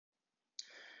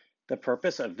The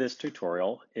purpose of this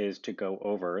tutorial is to go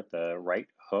over the right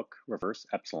hook reverse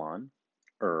epsilon,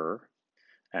 and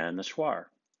the schwar,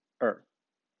 er.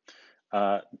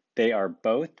 They are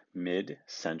both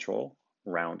mid-central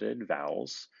rounded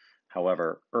vowels.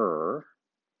 However,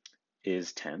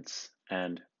 is tense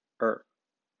and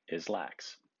is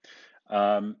lax.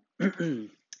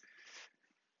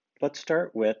 Let's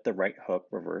start with the right hook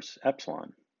reverse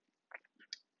epsilon.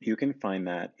 You can find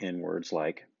that in words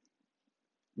like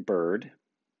bird,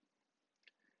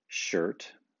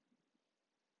 shirt,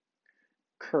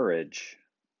 courage,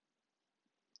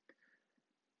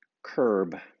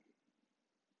 curb.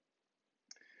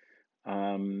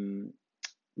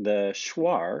 The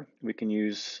schwar, we can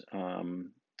use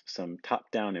some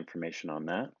top-down information on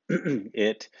that.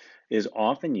 It is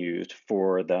often used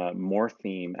for the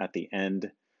morpheme at the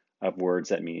end of words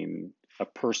that mean a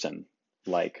person,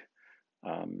 like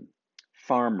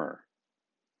farmer,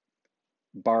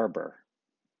 barber,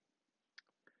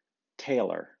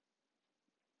 tailor.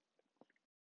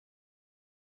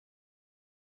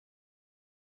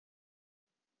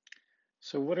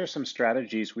 So what are some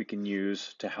strategies we can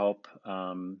use to help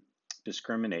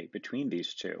discriminate between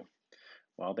these two?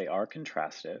 Well, they are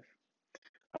contrastive.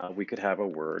 We could have a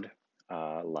word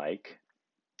like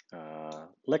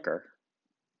liquor,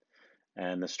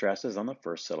 and the stress is on the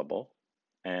first syllable,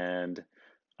 and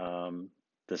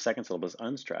the second syllable is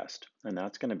unstressed, and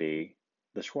that's going to be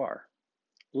the schwar,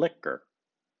 liquor.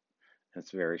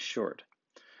 It's very short.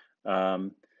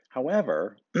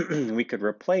 However, we could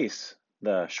replace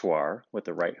the schwar with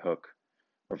the right hook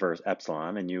reverse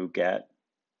epsilon, and you get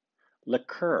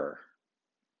liqueur,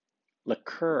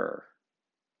 liqueur,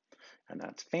 and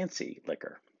that's fancy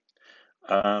liquor.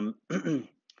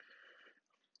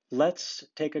 Let's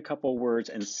take a couple words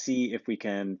and see if we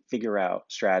can figure out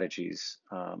strategies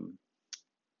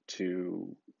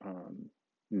to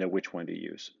know which one to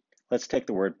use. Let's take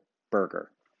the word burger.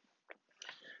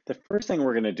 The first thing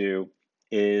we're going to do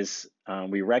is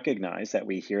we recognize that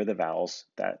we hear the vowels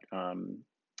that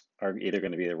are either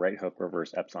going to be the right hook,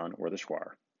 reverse epsilon, or the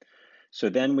schwar. So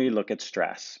then we look at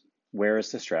stress. Where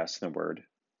is the stress in the word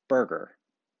burger?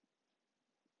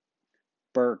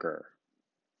 Burger.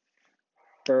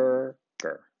 Burger.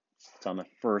 It's on the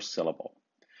first syllable.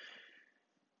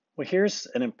 Well, here's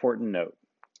an important note.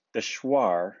 The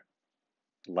schwar,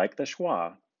 like the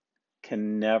schwa,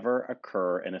 can never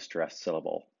occur in a stressed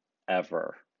syllable,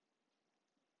 ever.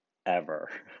 Ever.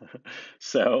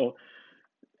 So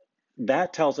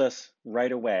that tells us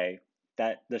right away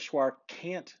that the schwar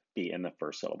can't be in the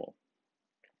first syllable.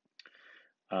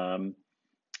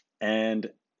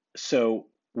 And so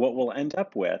what we'll end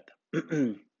up with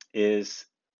is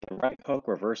the right hook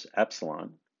reverse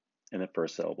epsilon in the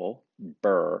first syllable,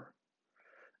 burr,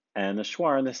 and the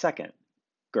schwar in the second,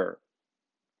 ger,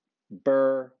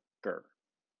 burger.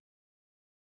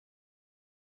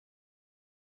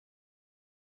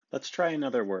 Let's try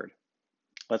another word.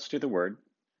 Let's do the word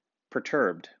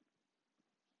perturbed.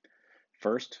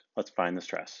 First, let's find the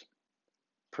stress.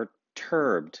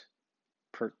 Perturbed,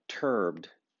 perturbed.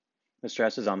 The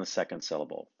stress is on the second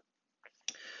syllable.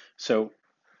 So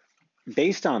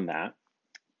based on that,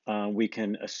 we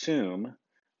can assume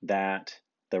that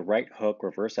the right hook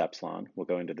reverse epsilon will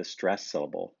go into the stressed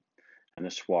syllable, and the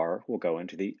schwar will go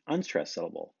into the unstressed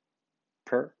syllable,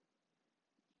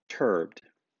 perturbed.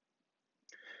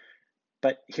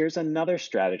 But here's another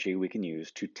strategy we can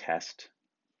use to test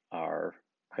our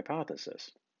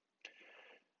hypothesis.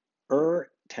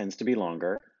 Tends to be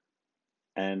longer,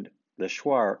 and the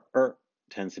schwar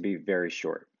tends to be very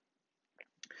short.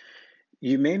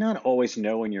 You may not always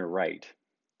know when you're right,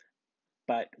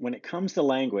 but when it comes to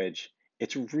language,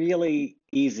 it's really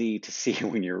easy to see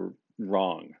when you're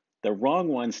wrong. The wrong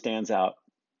one stands out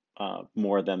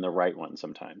more than the right one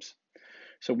sometimes.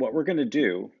 So what we're going to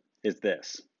do is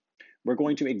this. We're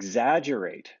going to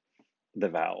exaggerate the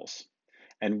vowels,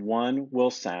 and one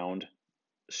will sound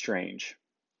strange.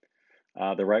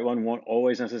 The right one won't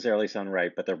always necessarily sound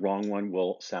right, but the wrong one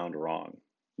will sound wrong.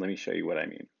 Let me show you what I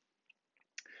mean.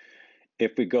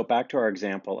 If we go back to our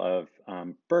example of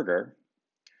burger,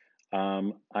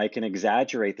 I can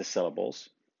exaggerate the syllables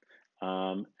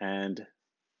and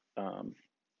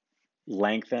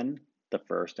lengthen the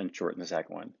first and shorten the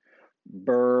second one.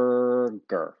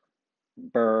 Burger,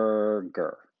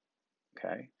 burger.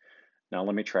 Okay, now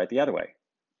let me try it the other way.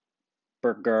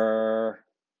 Burger,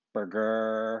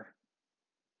 burger.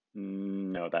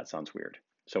 No, that sounds weird.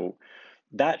 So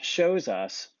that shows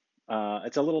us,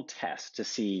 it's a little test to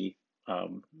see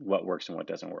what works and what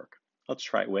doesn't work. Let's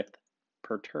try it with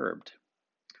perturbed.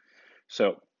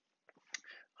 So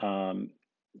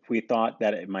we thought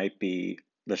that it might be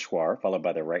the schwar followed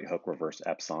by the right hook reverse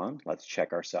epsilon. Let's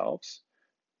check ourselves.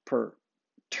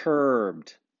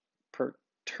 Perturbed,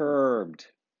 perturbed.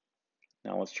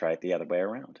 Now let's try it the other way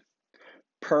around.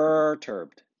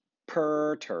 Perturbed,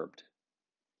 perturbed.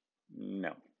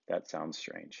 No, that sounds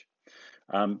strange.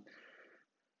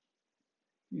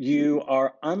 You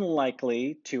are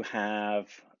unlikely to have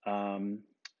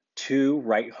two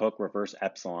right hook reverse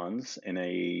epsilons in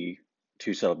a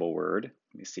two-syllable word.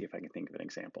 Let me see if I can think of an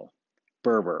example.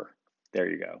 Berber. There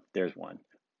you go. There's one.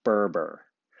 Berber.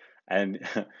 And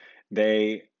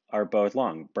they are both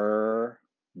long. Burr,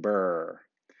 burr.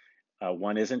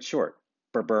 One isn't short.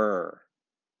 Berber,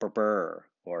 berber,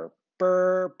 or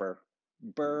burr,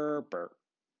 burr.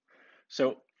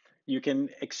 So you can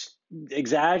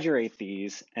exaggerate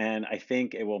these, and I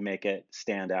think it will make it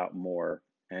stand out more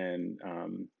and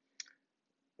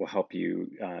will help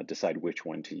you decide which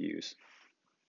one to use.